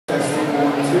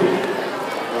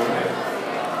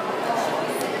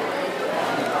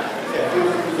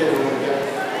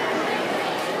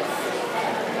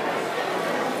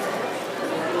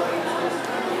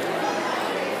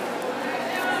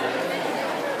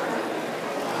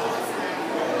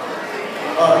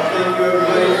Thank you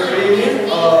everybody for being here.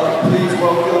 Please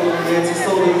welcome Nancy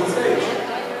Sullivan to the stage.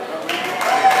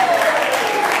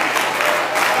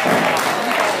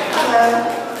 Hello.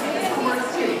 This one works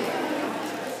too.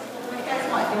 What do you guys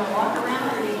want? Do you want to walk around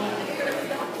or do you want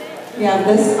to? Yeah,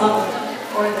 this up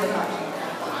or this option.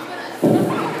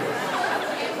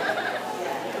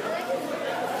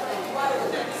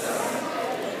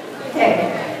 Okay.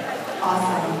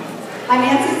 Awesome. I'm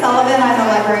Nancy Sullivan. I'm a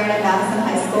librarian at Madison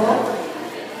High School.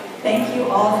 Thank you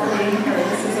all for being here.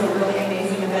 This is a really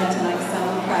amazing event, and I'm so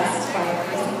impressed by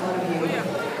every single one of you.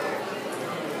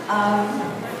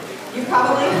 You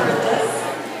probably heard this,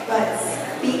 but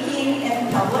speaking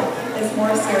in public is more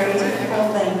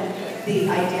stereotypical than the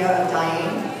idea of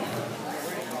dying.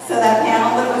 So that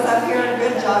panel that was up here,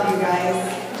 good job, you guys.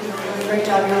 You did a really great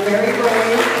job. You're very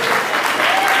brave,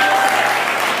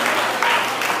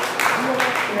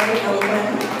 very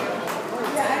open.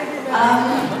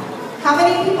 How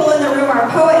many people in the room are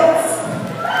poets?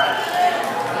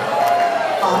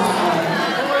 Awesome.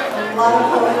 A lot of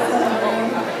poets in the room.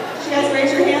 Should you guys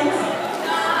raise your hands?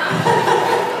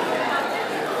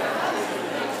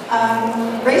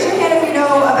 Raise your hand if you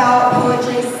know about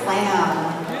Poetry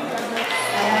Slam.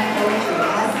 Slam poetry,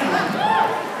 awesome.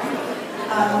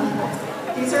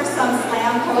 These are some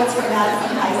slam poets from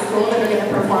Madison High School that are going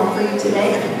to perform for you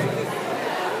today.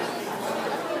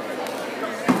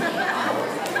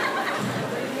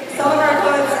 Some of our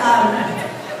poets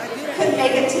couldn't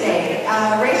make it today.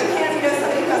 Raise your hand if you know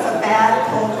somebody who has a bad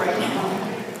cold right now.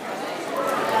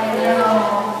 I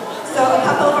know. So a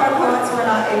couple of our poets were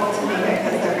not able to make it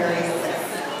because they're very sick.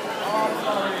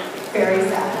 Very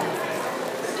sad.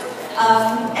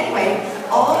 Anyway,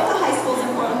 all of the high schools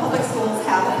and Portland Public Schools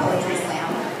have a poetry slam.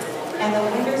 And the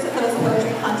winners of those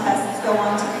poetry contests go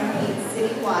on to compete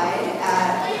citywide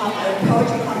at a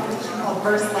poetry competition called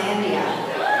Verselandia.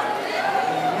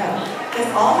 This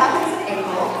all happens in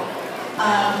April.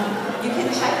 You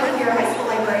can check with your high school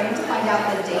librarian to find out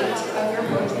the date of your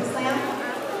poetry slam.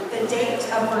 The date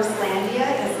of Verselandia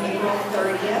is April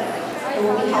 30th. It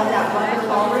will be held at Wonder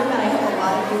Ballroom, and I hope a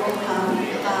lot of you will come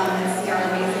and see our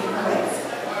amazing poets.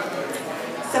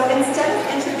 So instead of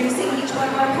introducing each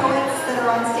one of our poets that are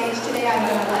on stage today, I'm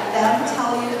going to let them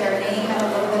tell you their name and a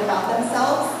little bit about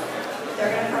themselves.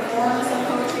 They're going to perform some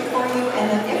poetry for you, and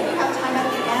then if we have time at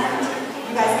the end,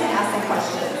 you guys can ask some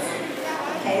questions.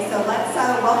 Okay, so let's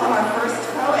welcome our first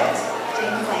poet,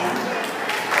 James Lamb.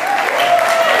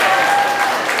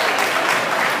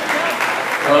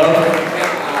 Hello.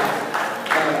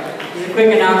 Just a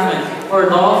quick announcement for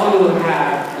adults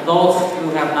who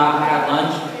have not had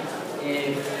lunch.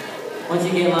 Once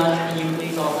you get lunch, can you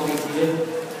please also be seated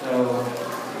so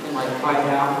you can quiet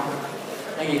down?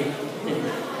 Thank you.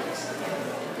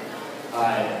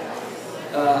 Hi,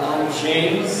 I'm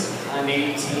James. I'm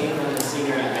 18. I'm a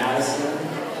senior at Madison.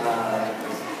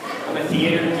 I'm a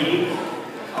theater geek,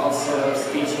 also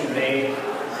speech and debate,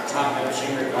 taught my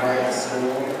chamber choir at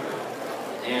school,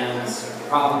 and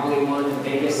probably one of the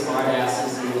biggest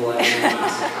smartasses you will ever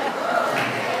meet.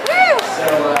 So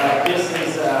this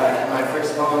is my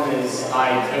first poem is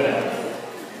I Could Have.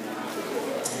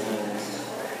 And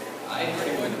I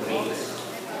pretty much beat.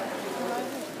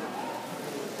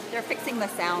 They're fixing the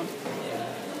sound.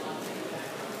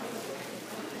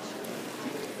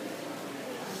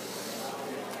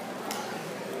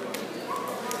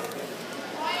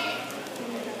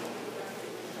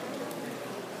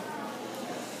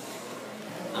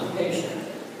 I'm patient.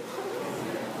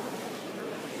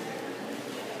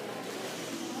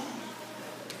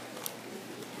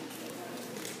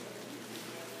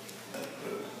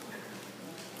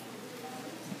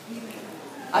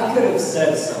 I could have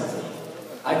said something.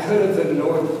 I could have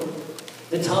ignored them.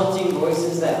 The taunting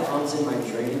voices that haunted my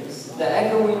dreams. The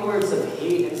echoing words of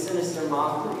hate and sinister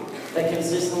mockery that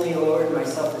consistently lowered my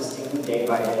self-esteem day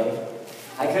by day.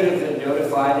 I could have been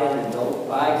notified an adult,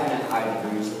 but I couldn't hide the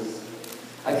bruises.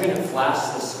 I couldn't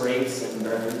flash the scrapes and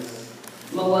burns.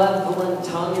 Malevolent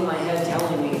tongue in my head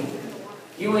telling me,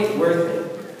 you ain't worth it.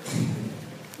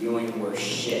 You ain't worth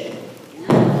shit.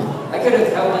 I could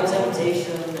have held the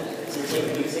temptation to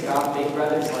take music off Big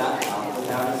Brother's laptop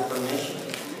without his permission.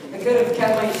 I could have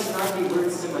kept my snarky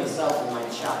words to myself and my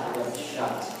chapter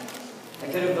shut. I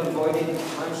could have avoided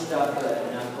hunched up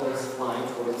knuckles flying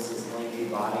towards his lanky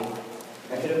body.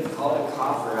 I could have called a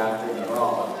coffer after the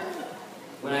brawl.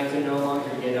 When I could no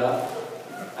longer get up,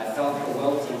 I felt a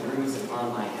welting bruise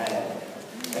upon my head.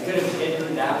 I could have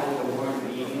hidden that with a warm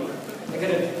beating. I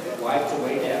could have wiped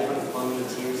away the ever-flowing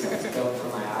tears that spilled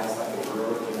from my eyes like a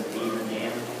brook in a beaver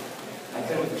dam. I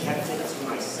could have kept it to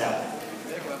myself.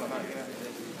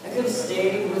 I could have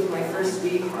stayed with my first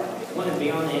sweetheart, the one to be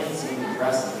on the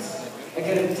antidepressants. I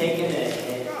could have taken a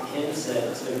hint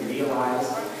to realize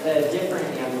that a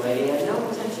different young lady had no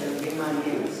intention of being my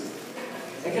muse.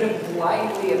 I could have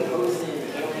politely opposed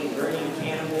inhaling burning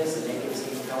cannabis and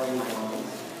nicotine filling my lungs.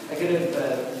 I could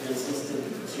have resisted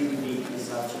too deep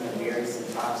consumption of various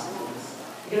intoxicants.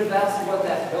 I could have asked what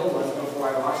that pill was before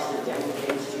I watched it down with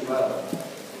H2O.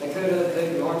 I could have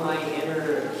ignored my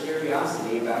inner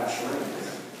curiosity about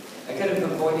shrooms. I could have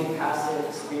avoided passive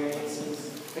experiences.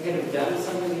 I could have done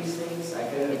some of these things. I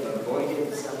could have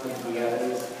avoided some of the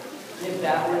others. And if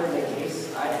that were the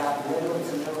case, I'd have little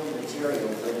to no material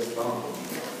for this poem.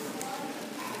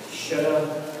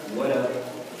 Shoulda, woulda,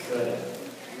 coulda.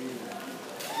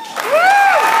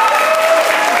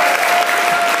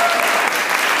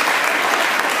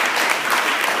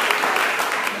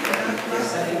 The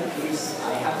second piece,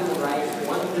 I happened to write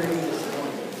 1:30 this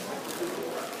morning.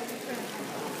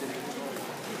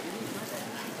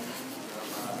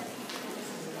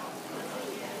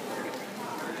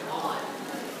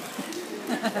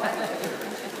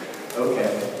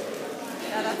 Okay.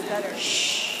 Yeah, that's better.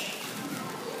 Shh.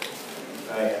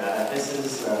 Alright, this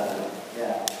is,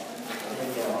 yeah. I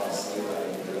think I'll say what I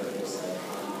wrote this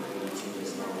on page 2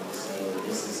 this morning. So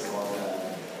this is called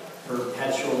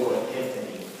Perpetual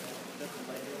Epiphany.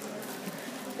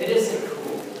 It isn't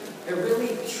cool. It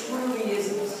really, truly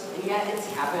isn't. And yet it's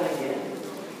happened again.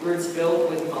 Words filled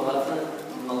with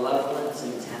malevolent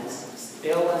intent,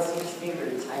 spill as each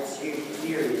finger types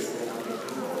furiously on the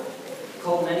keyboard.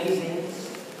 Called many things.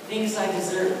 Things I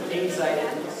deserve, things I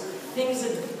didn't. Things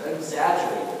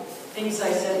exaggerated. Things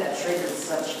I said that triggered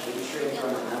such hatred from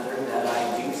another that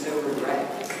I do so regret.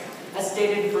 As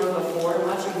stated from before,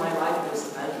 much of my life was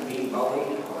spent being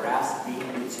bullied, harassed,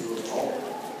 beaten to a pulp.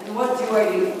 And what do?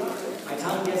 My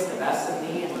tongue gets the best of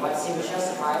me, and what seemed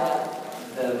justified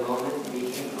at the moment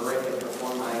became horrific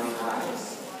before my own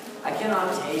eyes. I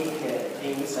cannot take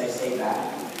things I say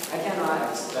back. I cannot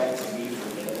expect to be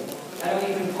forgiven. I don't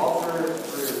even call for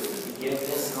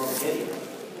forgiveness nor pity.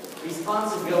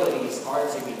 Responsibilities are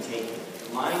to be taken.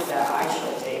 Mine that I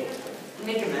shall take.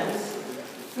 Make amends?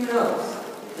 Who knows?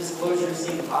 Disclosure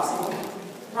seem possible?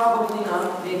 Probably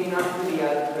not. Maybe not for the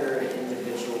other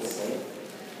individual's sake.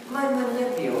 Am I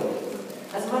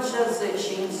manipulative? As much as it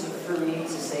seems for me to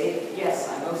say it, yes,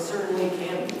 I most certainly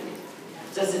can be.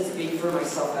 Does it speak for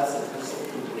myself as a person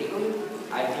completely?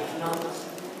 I think not.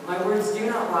 My words do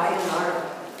not lie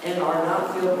and are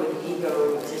not filled with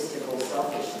egotistical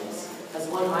selfishness, as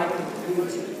one might conclude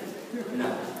to.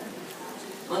 No.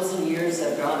 Months and years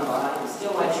have gone by, and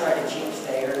still I try to change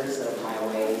the errors of my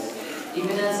ways,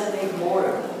 even as I make more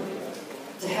of them.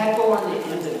 To heckle on the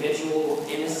individual,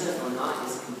 innocent or not,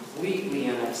 is completely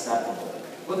unacceptable,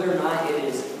 whether or not it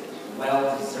is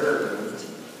well-deserved.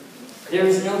 There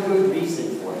is no good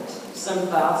reason for it. Some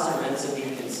thoughts are meant to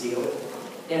be concealed.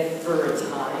 If for a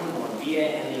time, or be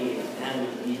it an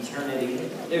eternity,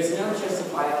 there's no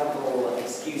justifiable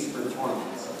excuse for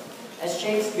torment. As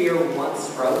Shakespeare once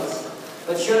wrote,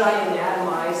 but should I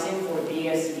anatomize him for thee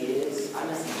as he is, I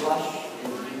must blush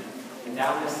and weep, and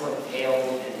thou must look pale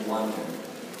and wonder.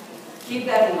 Keep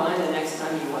that in mind the next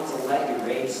time you want to let your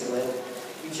rage slip.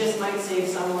 You just might save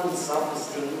someone's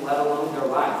self-esteem, let alone their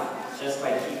life, just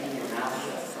by keeping your mouth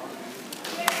shut.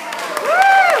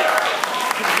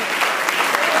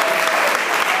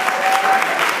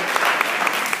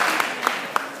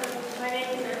 My name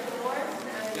is Erica Morris,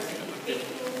 and I'm 18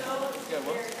 years old here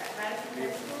at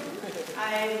Madison.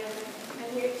 I'm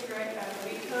here to write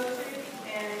read poetry,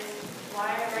 and why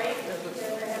I write is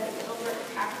because I have an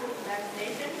overactive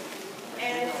imagination,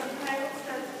 and sometimes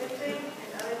that's a good thing, and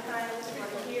other times what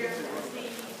I hear and see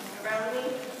around me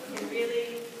can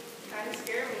really kind of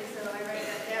scare me, so I write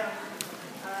that down.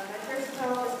 My first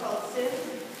poem is called Sin.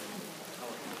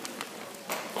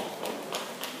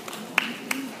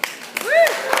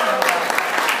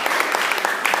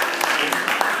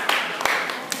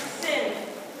 Sin,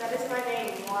 that is my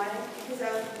name. Why? Because I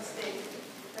was a mistake.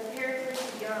 My parents were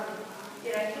young,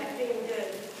 yet I kept being good,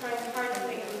 trying hard to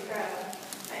make them proud.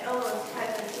 I almost had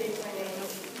them change my name.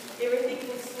 They were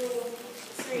thinking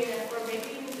Serena, or maybe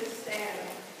even just Stan.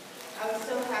 I was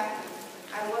so happy.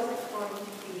 I wasn't going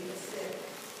to be a sin.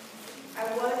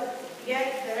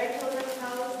 Yet then I told them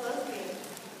how I was lesbian.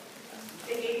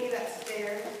 They gave me that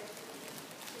stare,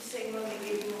 the signal they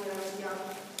gave me when I was young.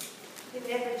 They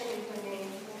never changed my name.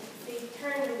 They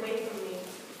turned away from me.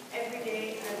 Every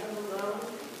day I live alone,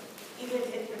 even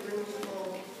if the room is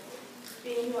full.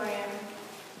 Being who I am,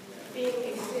 being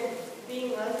a sin,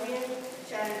 being lesbian,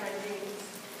 shattered my dreams.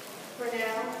 For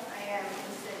now, I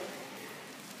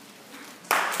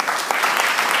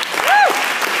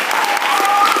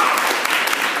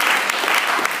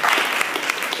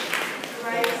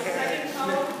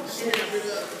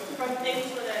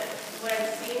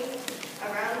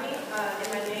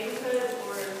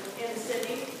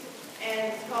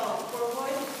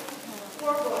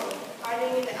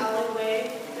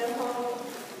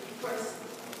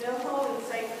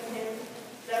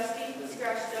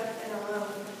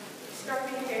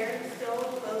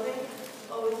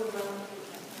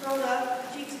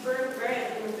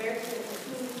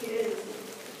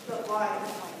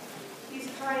wise. He's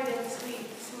kind and sweet,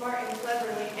 smart and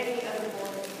clever like any other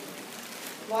boy.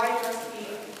 Why must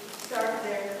he starve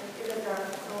there in the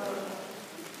dark alone?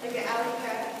 Like an alley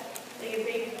cat, like a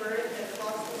baby bird that's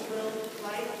lost his will to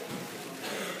flight.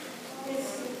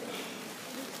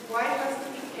 Why must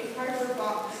he take cardboard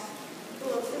box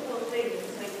full of simple things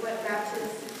like wet matches,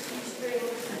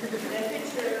 strings, and a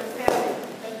picture of family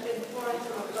that's been torn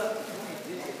from a book?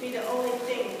 Be the only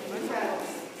thing he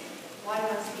has. Why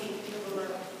must he live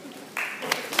alone?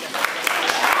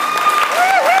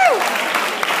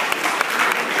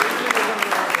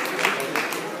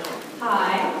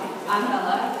 Hi, I'm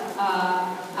Bella.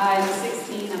 I'm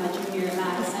 16. I'm a junior at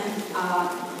Madison.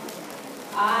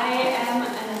 I am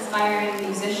an aspiring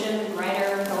musician,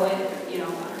 writer, poet,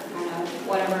 kind of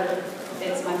whatever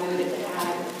fits my mood at the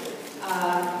time.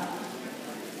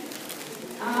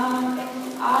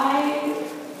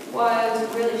 I was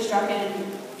really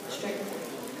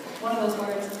one of those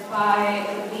words, by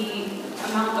the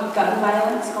amount of gun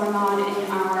violence going on in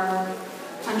our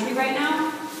country right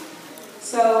now.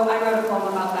 So I wrote a poem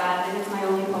about that, and it's my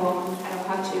only poem. I don't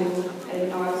have two. I didn't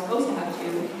know I was supposed to have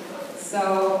two.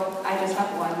 So I just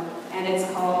have one, and it's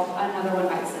called Another One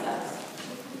Bites the Dust.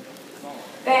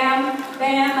 Bam,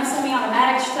 bam, a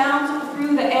semi-automatic sounds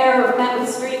through the air, met with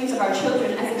screams of our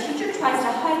children as a teacher tries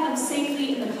to hide them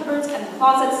safely in the cupboards and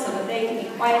closets so that they can be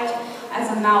quiet as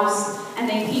a mouse, and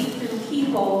they peek through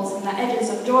keyholes and the edges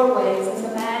of doorways as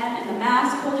a man in a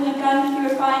mask holding a gun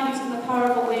purifying using the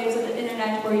powerful waves of the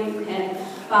internet where you can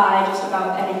buy just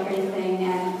about everything.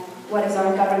 And what is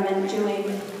our government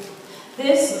doing?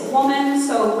 This woman,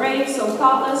 so brave, so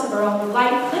thoughtless of her own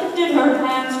life, lifted her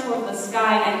hands toward the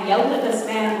sky and yelled at this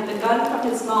man with the gun from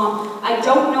his mom, "I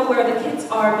don't know where the kids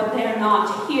are, but they're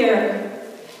not here."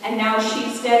 And now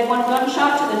she's dead, one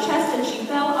gunshot to the chest, and she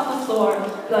fell on the floor,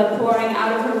 blood pouring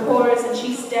out of her pores, and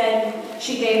she's dead.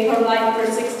 She gave her life for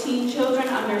 16 children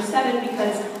under 7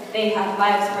 because they have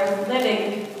lives worth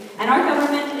living. And our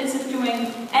government isn't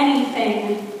doing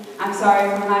anything. I'm sorry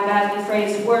for my badly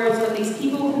phrased words, but these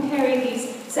people who carry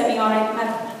these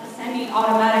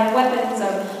semi-automatic weapons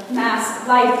of mass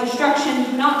life destruction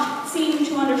do not seem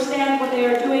to understand what they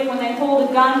are doing when they hold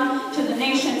a gun to the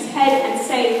nation's head and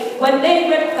say, when they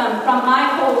rip them from my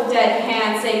cold dead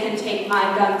hands, they can take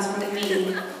my guns from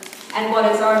me. And what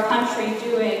is our country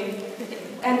doing?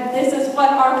 And this is what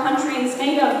our country is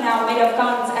made of now, made of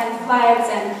guns and flags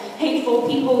and hateful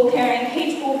people carrying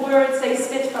hateful words they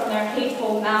spit from their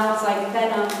hateful mouths like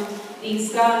venom.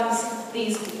 These guns,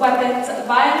 these weapons,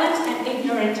 violent and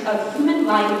ignorant of human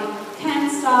life, can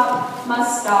stop,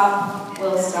 must stop,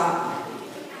 will stop.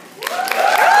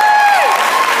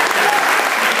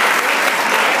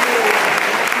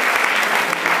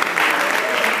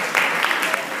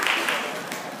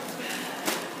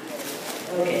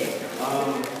 Okay,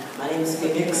 my name is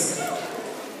Phoenix.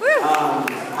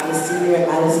 I'm a senior at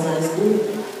Madison High School.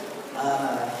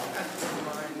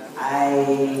 I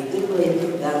didn't really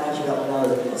think that much about what I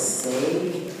was going to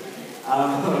say,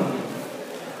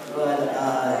 but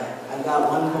I've got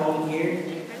one poem here,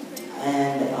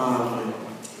 and I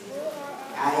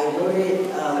wrote it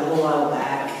a little while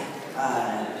back. I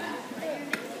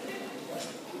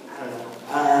don't know.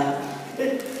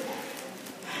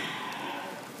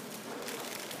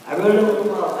 I wrote it a little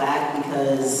while back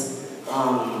because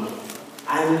I'm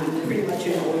pretty much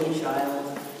an only child.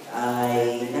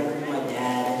 I never knew my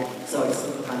dad, so I just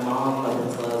lived with my mom up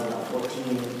until I was about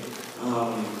 14.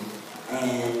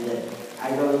 And I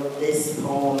wrote this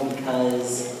poem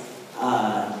because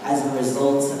as a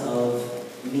result of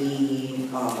me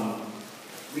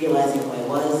realizing who I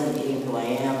was and being who I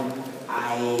am,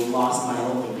 I lost my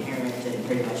only parent and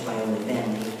pretty much my only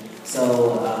family.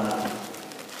 So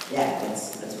yeah,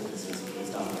 that's what this is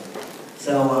based on.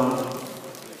 So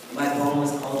my poem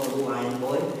was called Little Lion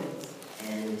Boy,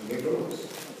 and here goes.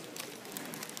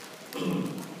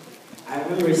 I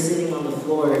remember sitting on the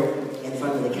floor in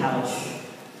front of the couch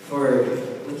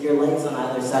with your legs on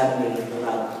either side of me for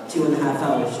about 2.5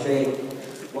 hours straight,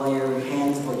 while your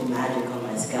hands worked magic on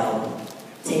my scalp,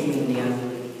 taming the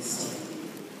unreleased.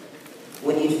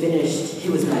 When you'd finished, it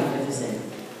was magnificent.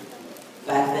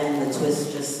 Back then, the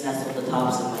twists just nestled the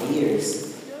tops of my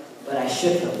ears, but I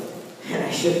shook them, and I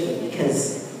shook them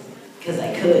because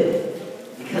I could,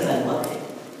 because I loved it,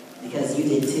 because you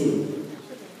did too.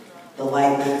 The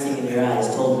light dancing in your eyes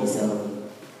told me so.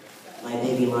 My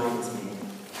baby lion's mane.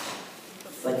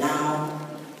 But now,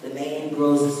 the mane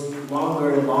grows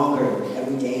longer and longer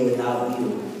every day without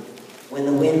you. When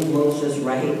the wind blows just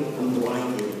right, I'm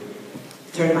blinded.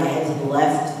 Turn my head to the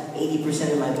left,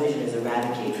 80% of my vision is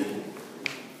eradicated.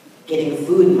 Getting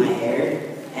food in my hair,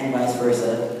 and vice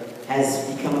versa,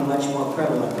 has become a much more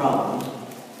prevalent problem.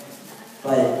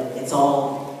 But it's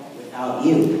all without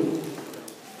you.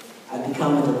 I've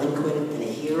become a delinquent and a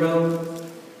hero,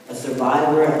 a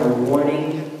survivor and a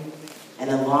warning, an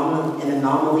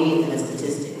anomaly and a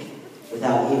statistic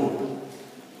without you.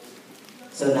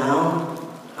 So now,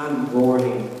 I'm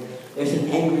roaring. There's an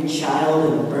angry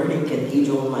child and a burning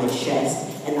cathedral in my chest,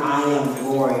 and I am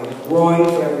roaring. Roaring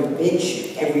for every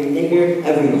bitch, every nigger,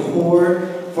 every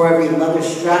whore, for every leather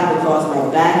strap across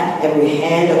my back, every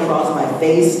hand across my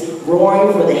face,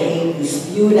 roaring for the hate you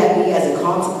spewed at me as a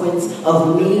consequence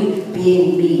of me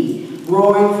being me,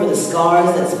 roaring for the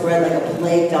scars that spread like a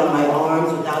plague down my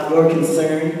arms without your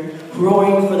concern,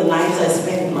 roaring for the nights I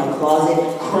spent in my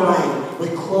closet, crying,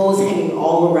 with clothes hanging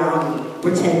all around me,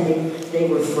 pretending they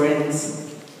were friends.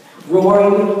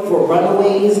 Roaring for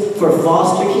runaways, for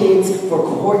foster kids, for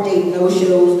court date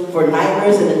no-shows, for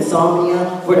nightmares and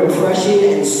insomnia, for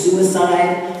depression and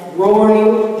suicide.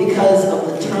 Roaring because of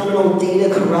the terminal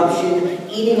data corruption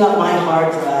eating up my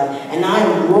hard drive. And I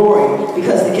am roaring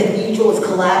because the cathedral is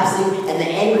collapsing and the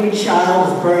angry child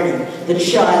is burning. The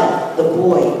child, the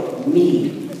boy,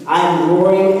 me. I am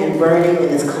roaring and burning in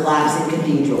this collapsing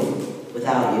cathedral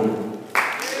without you.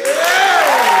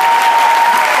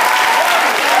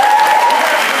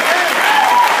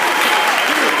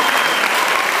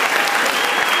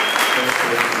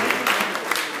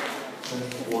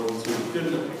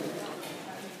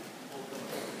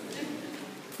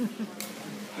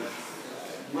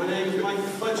 My name is Michael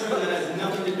Fletcher, and that has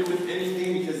nothing to do with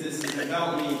anything because this is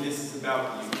about me, this is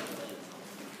about you.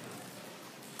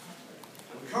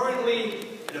 I'm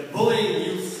currently at a bullying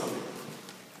youth summit.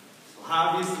 So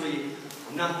obviously,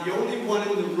 I'm not the only one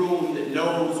in the room that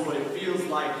knows what it feels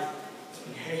like to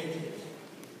be hated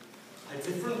by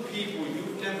different people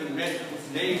you've never met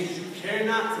whose names you care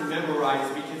not to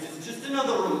memorize because it's just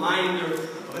another reminder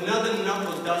of another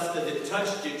knuckle duster that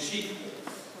touched your cheek.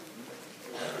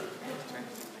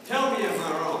 Tell me, am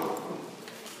I wrong?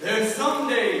 There are some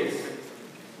days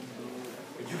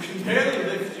when you can barely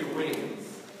lift your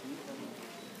wings.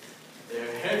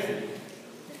 They're heavy,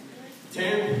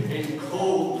 damp and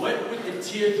cold, wet with the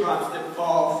teardrops that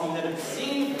fall from that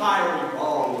obscene fiery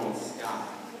ball in the sky.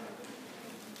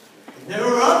 And there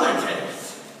are other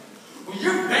days when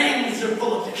your veins are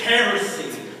full of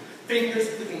kerosene, fingers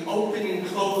flicking open and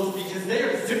closed because their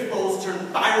zippos turn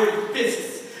fiery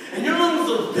fists, and your lungs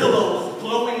are billows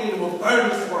blowing into a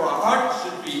furnace where our heart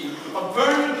should be, a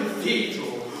burning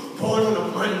cathedral, born on a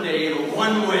Monday in a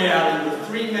one-way alley where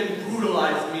 3 men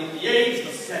brutalized me at the age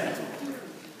of 7.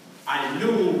 I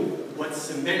knew what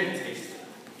cement tasted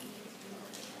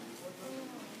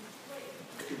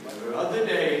like. But there are other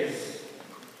days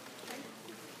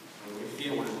when we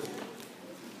feel empty.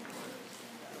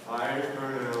 Fires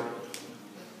burn out,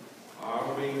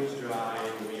 our wings dry,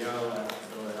 and we are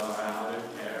left to let our outer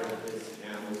carapace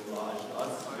camouflage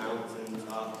us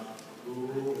mountaintop,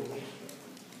 cool,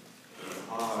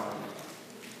 hard,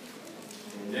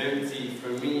 and empty. For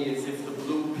me, as if the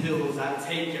blue pills I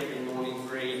take every morning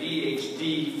for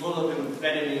ADHD, full of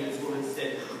amphetamines, will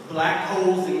instead black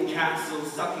holes in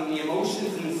capsules, sucking the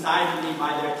emotions inside of me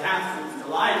by their capsules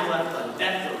till I'm left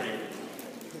undecorated.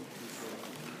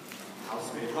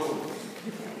 House-made homes.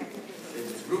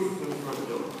 Its roof and front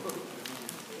door.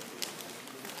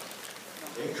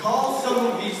 They call some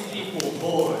of these people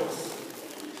whores.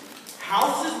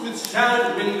 Houses with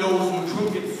shattered windows and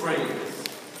crooked frames,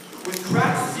 with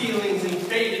cracked ceilings and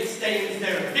faded stains,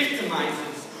 their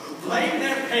victimizers blame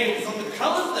their pains on the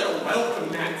colors of their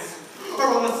welcome mats, or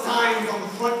on the signs on the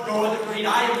front door that read,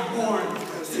 "I am born,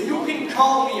 so you can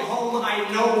call me home." I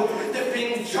know that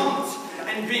being jumped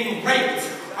and being raped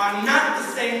are not the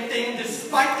same thing,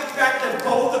 despite the fact that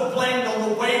both are blamed on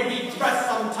the way we dress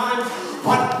sometimes.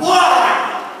 But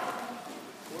why?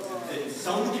 In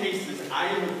some cases, I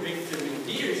am a victim, and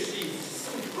he or she's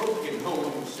some broken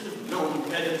home who should have known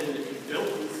better than to be built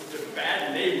in such a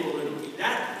bad neighborhood and be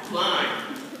that blind.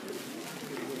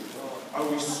 Are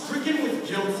we stricken with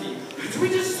guilty? Do we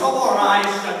just sew our eyes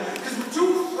shut because we're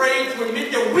too afraid to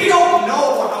admit that we don't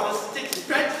know how to stick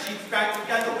spreadsheets back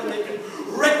together when they can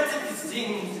rip to the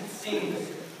seams? It seems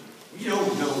we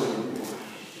don't know anymore.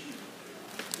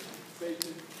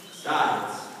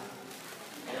 Besides,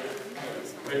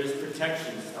 where does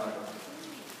protection start?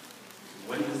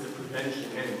 When does the prevention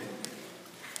end?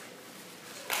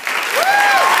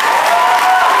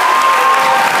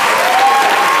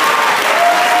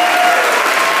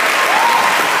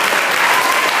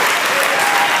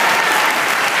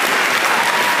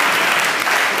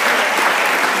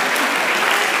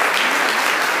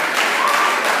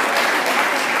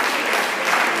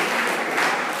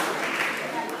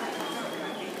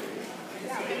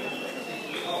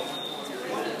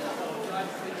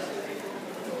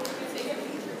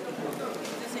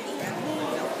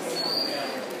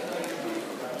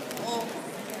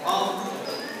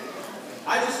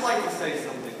 I'd just like to say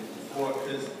something before,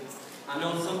 because I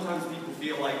know sometimes people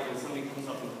feel like when somebody comes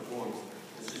up and performs,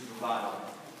 it's just bravado.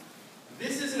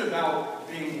 This isn't about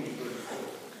being a good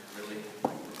poet, really.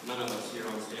 None of us here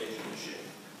on stage are shit.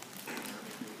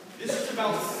 This is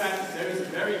about the fact that there is a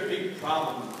very big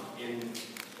problem in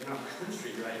our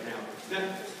country right now.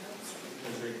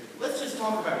 Let's just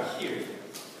talk about here.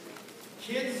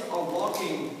 Kids are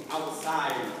walking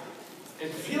outside and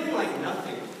feeling like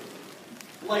nothing.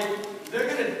 Like they're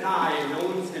gonna die and no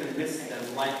one's gonna miss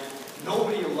them. Like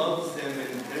nobody loves them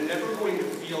and they're never going to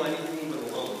feel anything but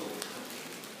alone.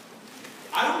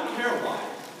 I don't care why.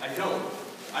 I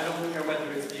don't care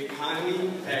whether it's the economy,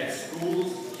 bad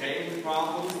schools, gang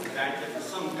problems, the fact that for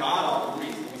some god-awful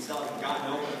reason we still haven't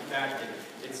gotten over the fact that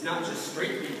it's not just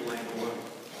straight people anymore.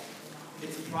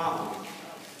 It's a problem.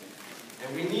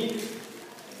 And we need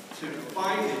to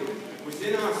find it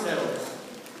within ourselves.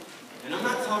 And I'm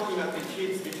not talking about the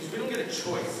kids because we don't get a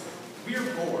choice. We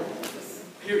are born.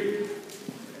 Period.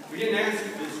 We didn't ask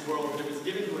for this world, but it was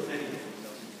given to us anyway.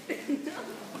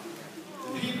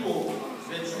 The people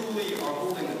that truly are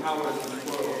holding the power in this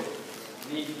world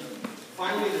need to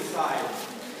finally decide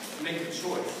to make a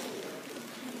choice.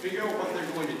 Figure out what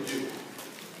they're going to do.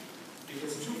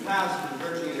 Because two paths are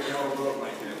converging in a narrow road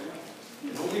right now.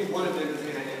 And only one of them is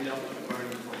going to end up with a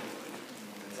burning flame.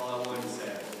 That's all I wanted to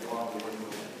say. You all have a wonderful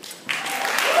day.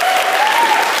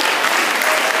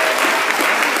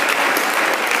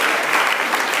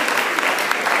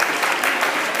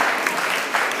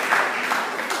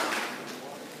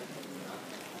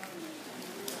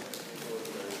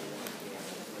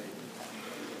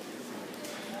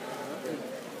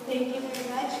 Thank you very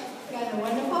much. You guys are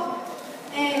wonderful.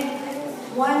 And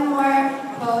one more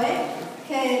poet.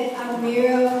 Could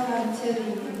Amiro come to the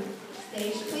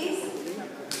stage, please?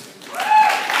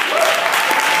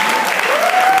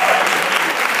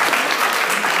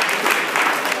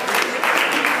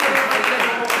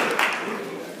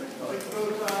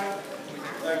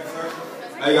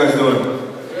 How you guys doing?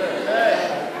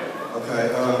 Okay,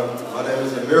 my name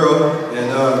is Amiro,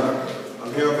 and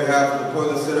I'm here on behalf of the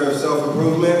Portland Center of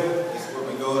Self-Improvement. It's where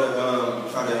we go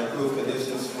to try to improve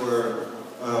conditions for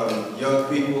young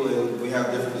people, and we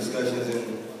have different discussions,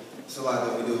 and it's a lot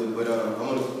that we do. But I'm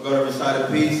going to recite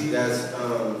a piece that's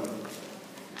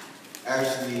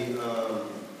actually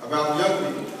about the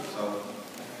young people. So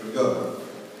here we go.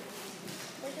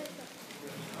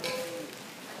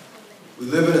 We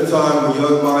live in a time when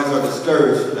young minds are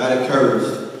discouraged, not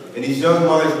encouraged. And these young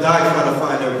minds die trying to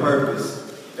find their purpose.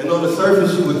 And on the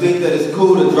surface, you would think that it's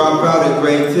cool to drop out at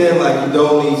grade 10 like you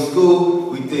don't need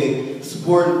school. We think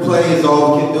sport and play is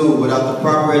all we can do. Without the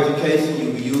proper education,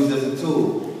 you'll be used as a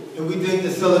tool. And we think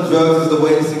that selling drugs is the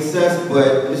way to success,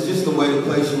 but it's just a way to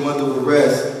place you under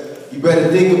arrest. You better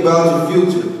think about your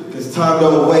future, because time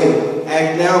don't wait.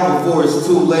 Act now before it's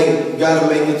too late. You gotta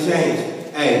make a change.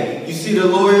 Hey, you see the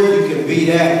lawyers, you can be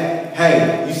that.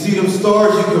 Hey, you see them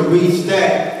stars, you can reach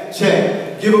that.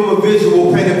 Check. Give them a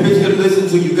visual, paint a picture to listen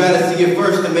to. You gotta see it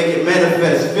first to make it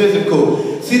manifest,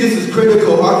 physical. See, this is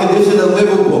critical, our condition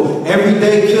unlivable. Every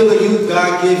day killing you,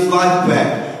 God gives life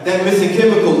back. That missing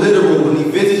chemical, literal. When he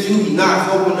visits you, he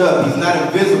knocks, open up. He's not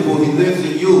invisible, he lives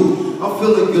in you. I'm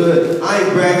feeling good, I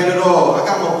ain't bragging at all. I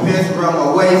got my pants around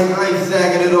my waist, I ain't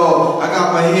sagging at all. I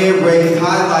got my head raised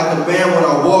high like a man when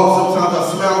I walk. Sometimes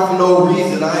I smile for no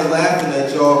reason, I ain't laughing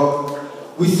at y'all.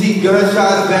 We see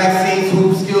gunshots, vaccines,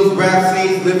 hoop skills, rap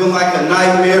scenes, living like a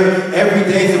nightmare.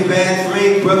 Every day's a bad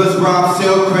dream. Brothers rob,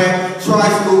 sell crack.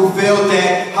 Tri-school failed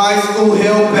that. High school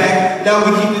held back. Now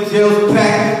we keep the jails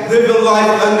packed. Living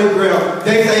life underground.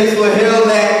 They say it's where hell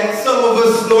at. Some of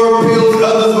us snort pills,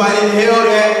 others might inhale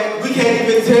that. We can't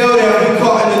even tell that we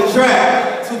caught in the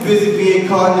trap. Too busy being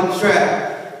caught in the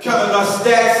trap. Counting our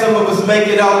stacks, some of us make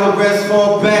it out, the rest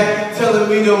fall back. Telling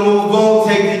me to move on,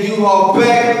 take the U-Haul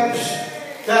back.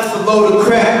 That's a load of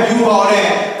crap, you all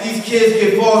that. These kids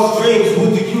get false dreams,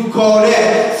 what do you call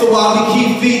that? So while we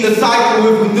keep feeding the cycle,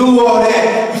 if we knew all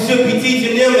that, we should be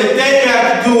teaching them that they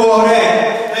have to do all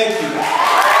that. Thank you.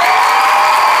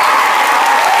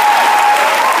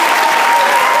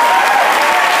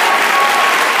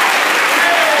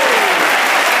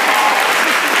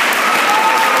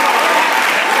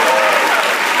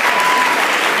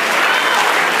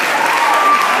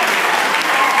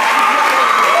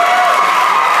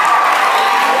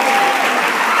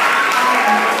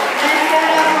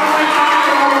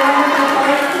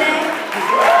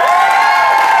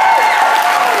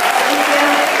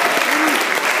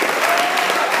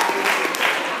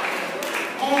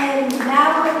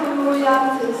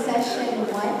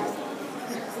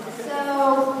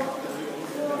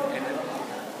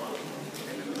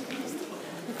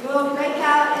 we'll break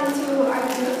out into our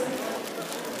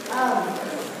groups.